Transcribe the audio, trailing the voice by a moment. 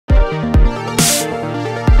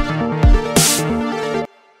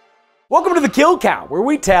Kill Count, where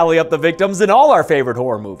we tally up the victims in all our favorite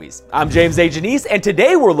horror movies. I'm James A. Janice, and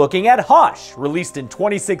today we're looking at Hush, released in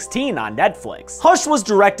 2016 on Netflix. Hush was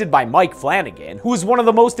directed by Mike Flanagan, who is one of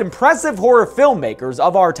the most impressive horror filmmakers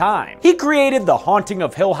of our time. He created the Haunting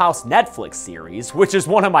of Hill House Netflix series, which is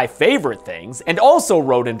one of my favorite things, and also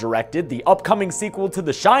wrote and directed the upcoming sequel to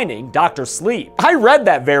The Shining, Dr. Sleep. I read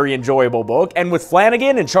that very enjoyable book, and with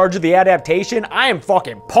Flanagan in charge of the adaptation, I am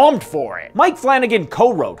fucking pumped for it. Mike Flanagan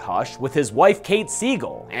co-wrote Hush with his wife Kate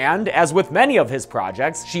Siegel, and as with many of his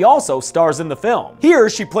projects, she also stars in the film. Here,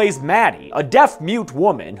 she plays Maddie, a deaf-mute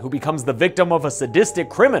woman who becomes the victim of a sadistic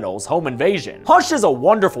criminal's home invasion. Hush is a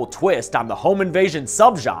wonderful twist on the home invasion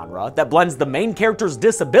subgenre that blends the main character's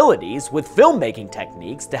disabilities with filmmaking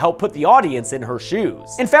techniques to help put the audience in her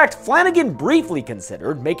shoes. In fact, Flanagan briefly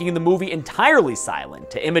considered making the movie entirely silent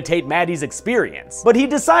to imitate Maddie's experience, but he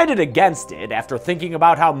decided against it after thinking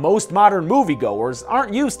about how most modern moviegoers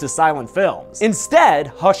aren't used to silent films. Instead,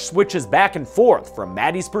 Hush switches back and forth from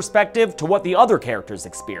Maddie's perspective to what the other characters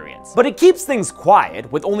experience. But it keeps things quiet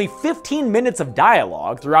with only 15 minutes of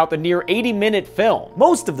dialogue throughout the near 80-minute film.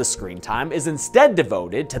 Most of the screen time is instead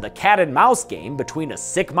devoted to the cat and mouse game between a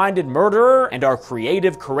sick-minded murderer and our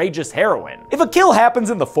creative, courageous heroine. If a kill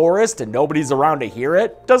happens in the forest and nobody's around to hear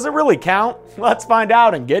it, does it really count? Let's find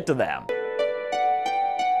out and get to them.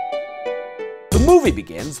 The movie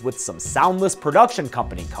begins with some soundless production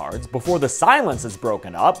company cards before the silence is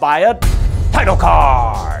broken up by a title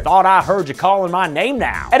card. Thought I heard you calling my name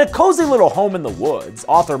now. At a cozy little home in the woods,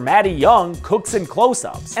 author Maddie Young cooks in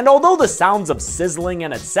close-ups, and although the sounds of sizzling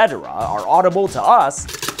and etc. are audible to us,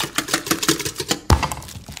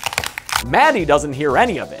 Maddie doesn't hear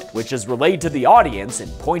any of it, which is relayed to the audience in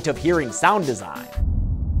point-of-hearing sound design.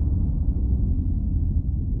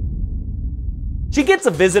 She gets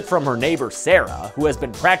a visit from her neighbor Sarah, who has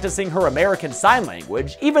been practicing her American Sign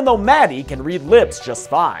Language, even though Maddie can read lips just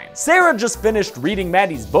fine. Sarah just finished reading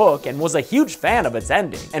Maddie's book and was a huge fan of its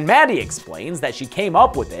ending, and Maddie explains that she came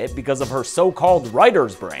up with it because of her so-called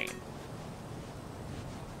writer's brain.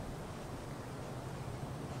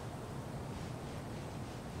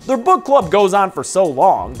 Their book club goes on for so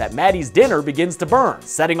long that Maddie's dinner begins to burn,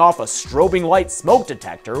 setting off a strobing light smoke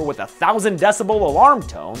detector with a 1,000 decibel alarm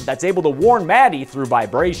tone that's able to warn Maddie through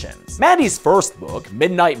vibrations. Maddie's first book,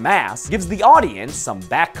 Midnight Mass, gives the audience some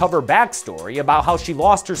back cover backstory about how she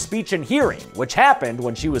lost her speech and hearing, which happened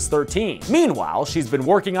when she was 13. Meanwhile, she's been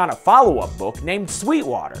working on a follow-up book named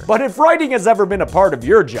Sweetwater. But if writing has ever been a part of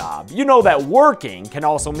your job, you know that working can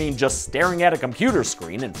also mean just staring at a computer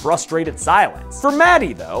screen in frustrated silence. For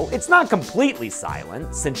Maddie, though, it's not completely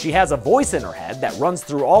silent, since she has a voice in her head that runs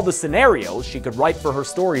through all the scenarios she could write for her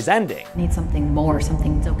story's ending. Need something more,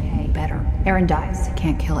 something's okay, better. Aaron dies.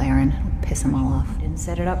 Can't kill Aaron. It'll piss them all off. Didn't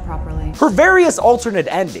set it up properly. Her various alternate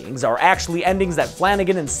endings are actually endings that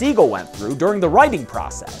Flanagan and Siegel went through during the writing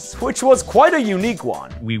process, which was quite a unique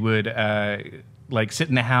one. We would like sit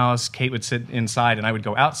in the house, Kate would sit inside, and I would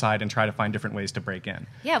go outside and try to find different ways to break in.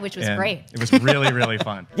 Yeah, which was great. It was really, really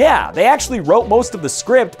fun. Yeah, they actually wrote most of the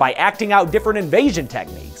script by acting out different invasion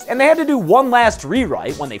techniques, and they had to do one last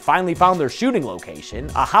rewrite when they finally found their shooting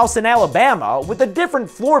location, a house in Alabama with a different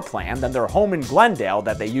floor plan than their home in Glendale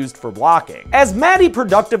that they used for blocking. As Maddie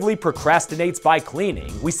productively procrastinates by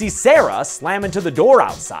cleaning, we see Sarah slam into the door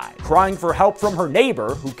outside, crying for help from her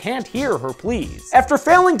neighbor who can't hear her pleas. After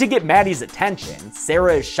failing to get Maddie's attention,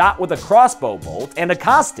 Sarah is shot with a crossbow bolt and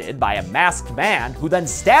accosted by a masked man who then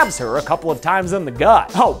stabs her a couple of times in the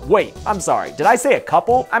gut. Oh, wait, I'm sorry, did I say a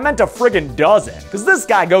couple? I meant a friggin' dozen, because this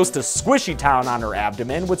guy goes to Squishy Town on her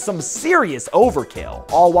abdomen with some serious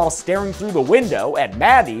overkill, all while staring through the window at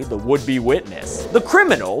Maddie, the would-be witness. The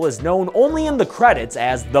criminal is known only in the credits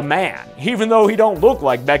as The Man, even though he don't look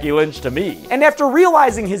like Becky Lynch to me. And after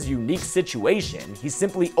realizing his unique situation, he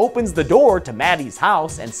simply opens the door to Maddie's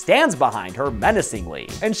house and stands behind her menacingly,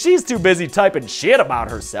 and she's too busy typing shit about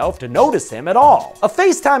herself to notice him at all. A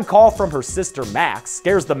FaceTime call from her sister Max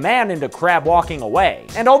scares the man into crab walking away,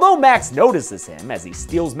 and although Max notices him as he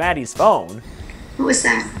steals Maddie's phone— What was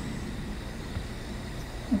that?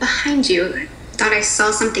 Behind you. Thought I saw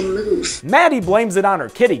something move. Maddie blames it on her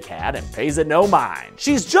kitty cat and pays it no mind.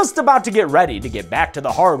 She's just about to get ready to get back to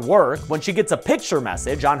the hard work when she gets a picture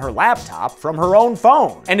message on her laptop from her own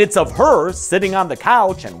phone. And it's of her sitting on the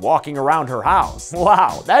couch and walking around her house.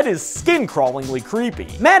 Wow, that is skin-crawlingly creepy.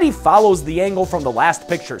 Maddie follows the angle from the last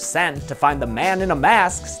picture sent to find the man in a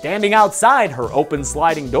mask standing outside her open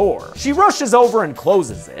sliding door. She rushes over and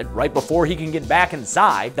closes it right before he can get back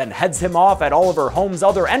inside, then heads him off at all of her home's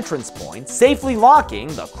other entrance points, safely quietly locking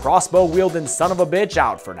the crossbow-wielding son of a bitch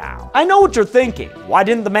out for now. I know what you're thinking. Why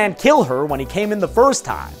didn't the man kill her when he came in the first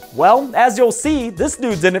time? Well, as you'll see, this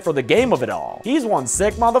dude's in it for the game of it all. He's one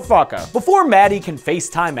sick motherfucker. Before Maddie can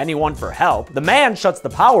FaceTime anyone for help, the man shuts the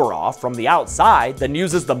power off from the outside, then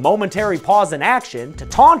uses the momentary pause in action to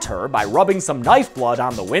taunt her by rubbing some knife blood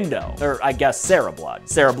on the window. Or I guess Sarah blood.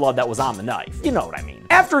 Sarah blood that was on the knife. You know what I mean.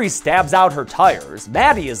 After he stabs out her tires,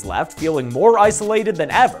 Maddie is left feeling more isolated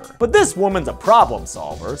than ever. But this woman's a problem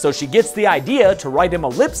solver, so she gets the idea to write him a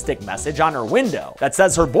lipstick message on her window that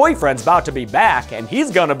says her boyfriend's about to be back and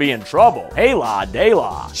he's gonna be in trouble. Hey la, de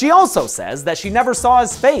la. She also says that she never saw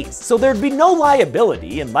his face, so there'd be no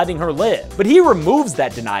liability in letting her live. But he removes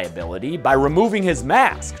that deniability by removing his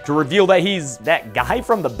mask to reveal that he's that guy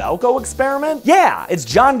from the Belko experiment? Yeah, it's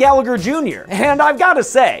John Gallagher Jr. And I've gotta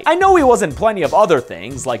say, I know he was in plenty of other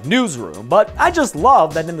things like Newsroom, but I just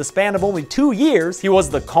love that in the span of only 2 years, he was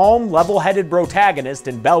the calm, level-headed protagonist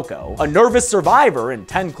in Belko, a nervous survivor in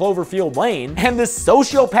 10 Cloverfield Lane, and this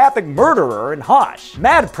sociopathic murderer in Hush.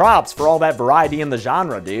 Mad props for all that variety in the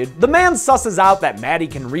genre, dude. The man susses out that Maddie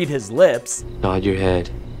can read his lips. Nod your head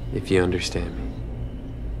if you understand me.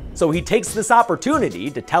 So he takes this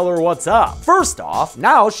opportunity to tell her what's up. First off,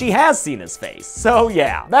 now she has seen his face, so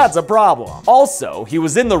yeah, that's a problem. Also, he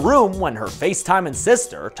was in the room when her FaceTiming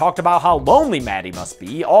sister talked about how lonely Maddie must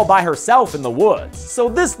be all by herself in the woods, so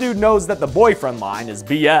this dude knows that the boyfriend line is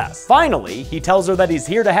BS. Finally, he tells her that he's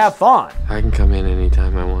here to have fun. I can come in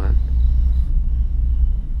anytime I want.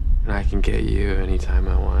 And I can get you anytime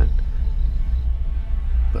I want.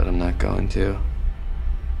 But I'm not going to.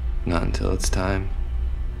 Not until it's time.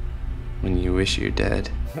 When you wish you're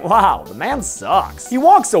dead. Wow, the man sucks. He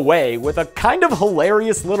walks away with a kind of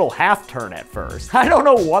hilarious little half turn at first. I don't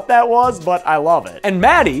know what that was, but I love it. And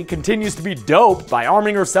Maddie continues to be doped by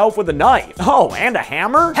arming herself with a knife. Oh, and a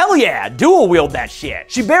hammer? Hell yeah, dual wield that shit.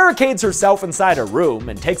 She barricades herself inside a room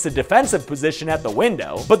and takes a defensive position at the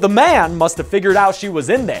window, but the man must have figured out she was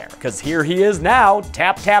in there, cause here he is now,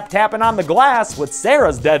 tapping on the glass with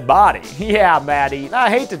Sarah's dead body. Yeah, Maddie, I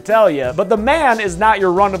hate to tell you, but the man is not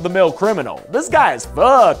your run-of-the-mill criminal. This guy is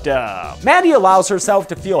fucked up. Maddie allows herself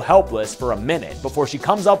to feel helpless for a minute before she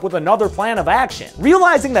comes up with another plan of action.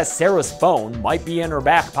 Realizing that Sarah's phone might be in her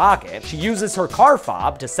back pocket, she uses her car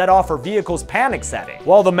fob to set off her vehicle's panic setting.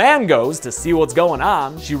 While the man goes to see what's going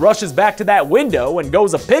on, she rushes back to that window and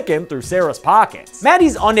goes a-picking through Sarah's pockets.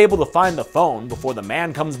 Maddie's unable to find the phone before the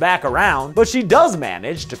man comes back around, but she does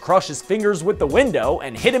manage to crush his fingers with the window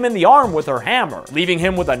and hit him in the arm with her hammer, leaving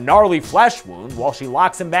him with a gnarly flesh wound while she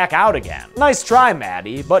locks him back out again. Nice try,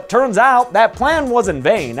 Maddie, but turns out that plan was in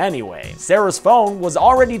vain anyway. Sarah's phone was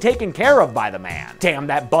already taken care of by the man. Damn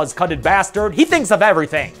that buzz-cutted bastard, he thinks of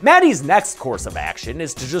everything. Maddie's next course of action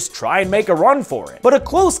is to just try and make a run for it, but a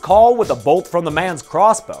close call with a bolt from the man's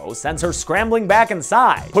crossbow sends her scrambling back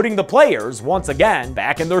inside, putting the players once again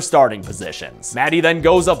back in their starting positions. Maddie then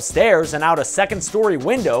goes upstairs and out a second-story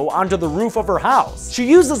window onto the roof of her house. She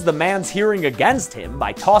uses the man's hearing against him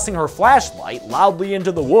by tossing her flashlight loudly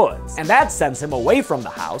into the woods, and that sends him away from the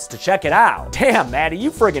house to check it out. Damn, Maddie, you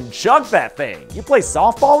friggin' chucked that thing. You play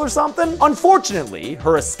softball or something? Unfortunately,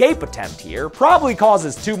 her escape attempt here probably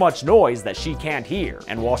causes too much noise that she can't hear,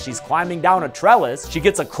 and while she's climbing down a trellis, she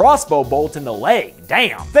gets a crossbow bolt in the leg.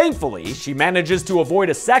 Damn. Thankfully, she manages to avoid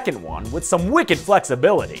a second one with some wicked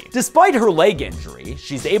flexibility. Despite her leg injury,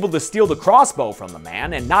 she's able to steal the crossbow from the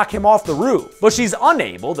man and knock him off the roof, but she's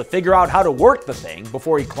unable to figure out how to work the thing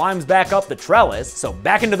before he climbs back up the trellis, so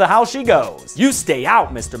back into the house she goes. You stay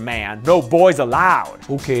out, Mr. Man. No boys allowed.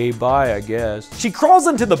 Okay, bye, I guess. She crawls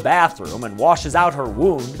into the bathroom and washes out her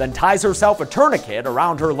wound, then ties herself a tourniquet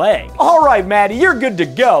around her leg. All right, Maddie, you're good to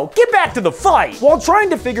go. Get back to the fight. While trying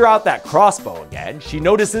to figure out that crossbow again, she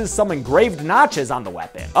notices some engraved notches on the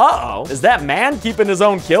weapon. Uh-oh, is that man keeping his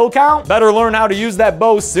own kill count? Better learn how to use that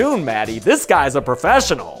bow soon, Maddie. This guy's a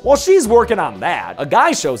professional. While she's working on that, a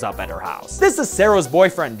guy shows up at her house. This is Sarah's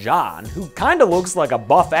boyfriend, John, who kinda looks like a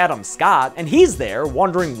buff Adam Scott, and he's there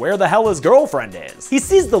wondering where the hell his girlfriend is. He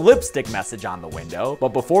sees the lipstick message on the window, but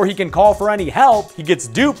before he can call for any help, he gets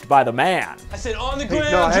duped by the man. I said on the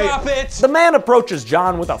ground, drop it! The man approaches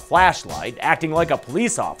John with a flashlight, acting like a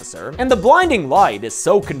police officer, and the blinding light is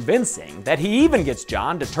so convincing that he even gets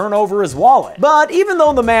John to turn over his wallet. But even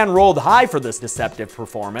though the man rolled high for this deceptive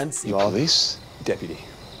performance, You all these, deputy.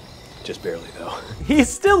 Just barely, though. He's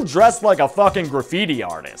still dressed like a fucking graffiti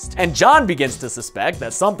artist, and John begins to suspect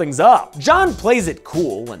that something's up. John plays it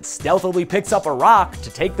cool and stealthily picks up a rock to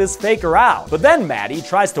take this faker out, but then Maddie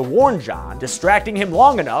tries to warn John, distracting him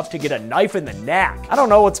long enough to get a knife in the neck. I don't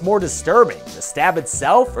know what's more disturbing, the stab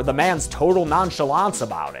itself or the man's total nonchalance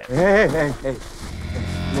about it. Hey.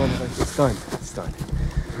 No, it's done.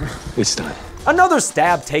 It's done. Another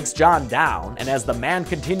stab takes John down, and as the man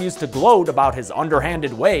continues to gloat about his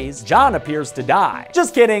underhanded ways, John appears to die.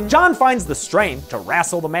 Just kidding, John finds the strength to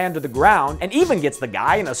wrestle the man to the ground and even gets the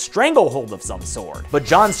guy in a stranglehold of some sort. But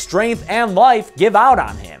John's strength and life give out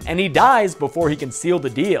on him, and he dies before he can seal the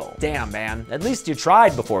deal. Damn, man, at least you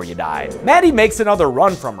tried before you died. Maddie makes another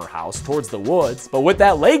run from her house towards the woods, but with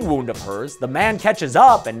that leg wound of hers, the man catches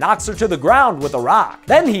up and knocks her to the ground with a rock.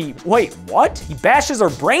 Then wait, what? He bashes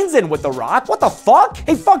her brains in with the rock? What the fuck?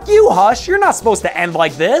 Hey, fuck you, Hush. You're not supposed to end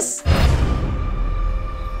like this.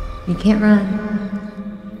 You can't run.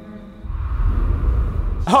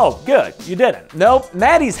 Oh, good, you didn't. Nope,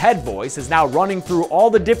 Maddie's head voice is now running through all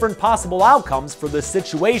the different possible outcomes for this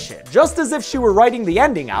situation, just as if she were writing the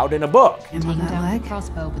ending out in a book. I'm taking down the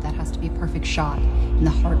crossbow, but that has to be a perfect shot. In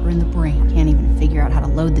the heart or in the brain. Can't even figure out how to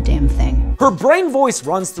load the damn thing. Her brain voice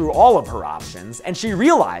runs through all of her options, and she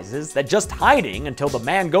realizes that just hiding until the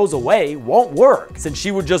man goes away won't work, since she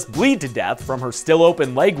would just bleed to death from her still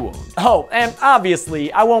open leg wound. Oh, and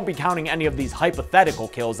obviously, I won't be counting any of these hypothetical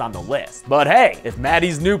kills on the list, but hey, if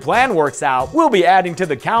Maddie's new plan works out, we'll be adding to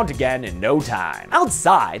the count again in no time.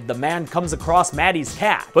 Outside, the man comes across Maddie's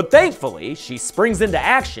cat, but thankfully, she springs into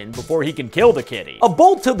action before he can kill the kitty. A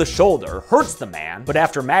bolt to the shoulder hurts the man, but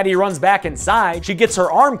after Maddie runs back inside, she gets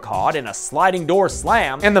her arm caught in a sliding door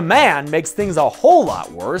slam, and the man makes things a whole lot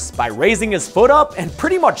worse by raising his foot up and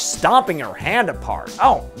pretty much stomping her hand apart.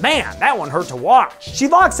 Oh man, that one hurt to watch. She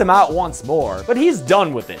locks him out once more, but he's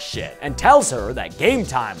done with this shit and tells her that game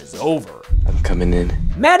time is over. I'm coming in.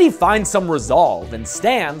 Maddie finds some resolve and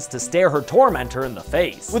stands to stare her tormentor in the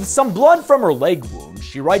face. With some blood from her leg wound,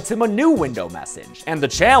 she writes him a new window message, and the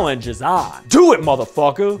challenge is on. Do it,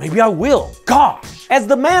 motherfucker! Maybe I will. Gosh! As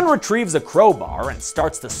the man retrieves a crowbar and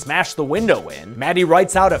starts to smash the window in, Maddie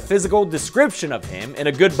writes out a physical description of him in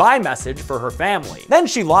a goodbye message for her family. Then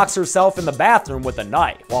she locks herself in the bathroom with a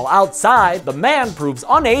knife, while outside, the man proves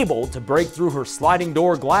unable to break through her sliding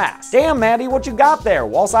door glass. Damn, Maddie, what you got there?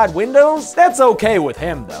 Wall-side windows? That's okay with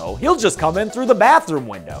him, though. He'll just come in through the bathroom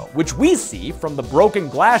window, which we see from the broken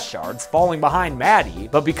glass shards falling behind Maddie,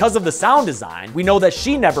 but because of the sound design, we know that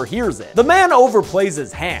she never hears it. The man overplays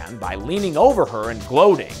his hand by leaning over her and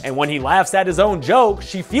gloating, and when he laughs at his own joke,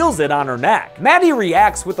 she feels it on her neck. Maddie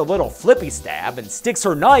reacts with a little flippy stab and sticks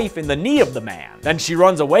her knife in the knee of the man. Then she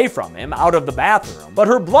runs away from him out of the bathroom, but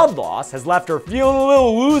her blood loss has left her feeling a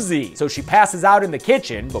little woozy, so she passes out in the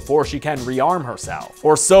kitchen before she can rearm herself.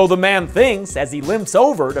 Or so the man thinks as he limps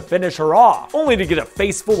over to finish her off, only to get a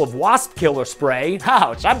face full of wasp killer spray.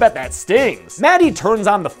 Ouch, I bet that stings. Maddie turns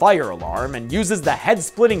on the fire alarm and uses the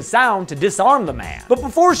head-splitting sound to disarm the man. But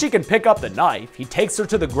before she can pick up the knife, he takes her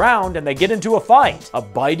to the ground and they get into a fight. A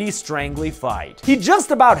bitey, strangly fight. He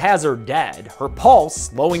just about has her dead, her pulse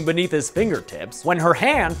slowing beneath his fingertips, when her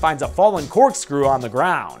hand finds a fallen corkscrew on the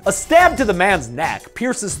ground. A stab to the man's neck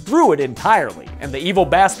pierces through it entirely, and the evil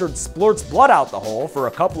bastard splurts blood out the hole for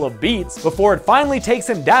a couple of beats before it finally takes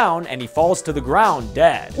him down and he falls to the ground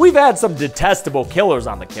dead. We've had some detestable killers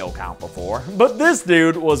on the kill count before, but this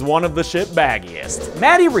dude was one of the shitbaggiest.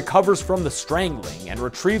 Maddie recovers from the strangling and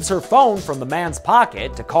retrieves her phone from the man's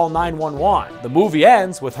pocket to call 911. The movie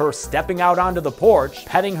ends with her stepping out onto the porch,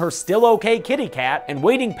 petting her still okay kitty cat, and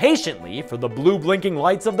waiting patiently for the blue blinking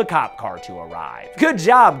lights of the cop car to arrive. Good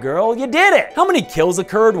job, girl, you did it! How many kills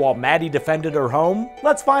occurred while Maddie defended her home?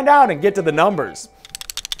 Let's find out and get to the numbers.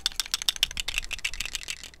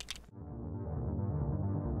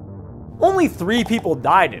 Only 3 people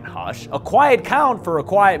died in Hush, a quiet count for a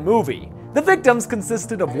quiet movie. The victims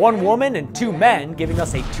consisted of 1 woman and 2 men, giving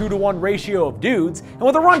us a 2-to-1 ratio of dudes, and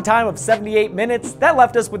with a runtime of 78 minutes, that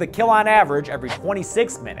left us with a kill on average every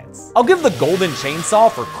 26 minutes. I'll give the golden chainsaw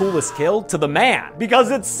for coolest kill to the man, because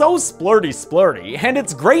it's so splurty, and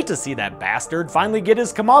it's great to see that bastard finally get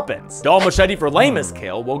his comeuppance. Dull machete for lamest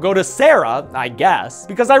kill will go to Sarah, I guess,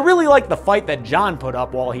 because I really like the fight that John put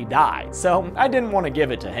up while he died, so I didn't want to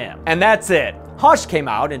give it to him. And that's it. Hush came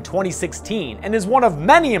out in 2016 and is one of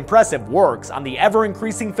many impressive works on the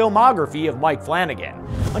ever-increasing filmography of Mike Flanagan.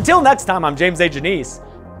 Until next time, I'm James A. Janice.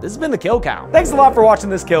 this has been the Kill Count. Thanks a lot for watching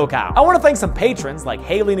this Kill Count. I want to thank some patrons like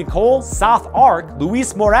Haley Nicole, Soth Ark,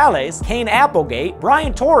 Luis Morales, Kane Applegate,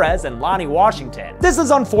 Brian Torres, and Lonnie Washington. This is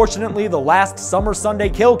unfortunately the last Summer Sunday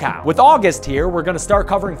Kill Count. With August here, we're gonna start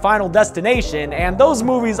covering Final Destination, and those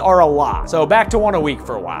movies are a lot. So back to one a week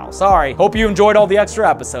for a while. Sorry. Hope you enjoyed all the extra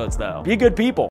episodes though. Be good people.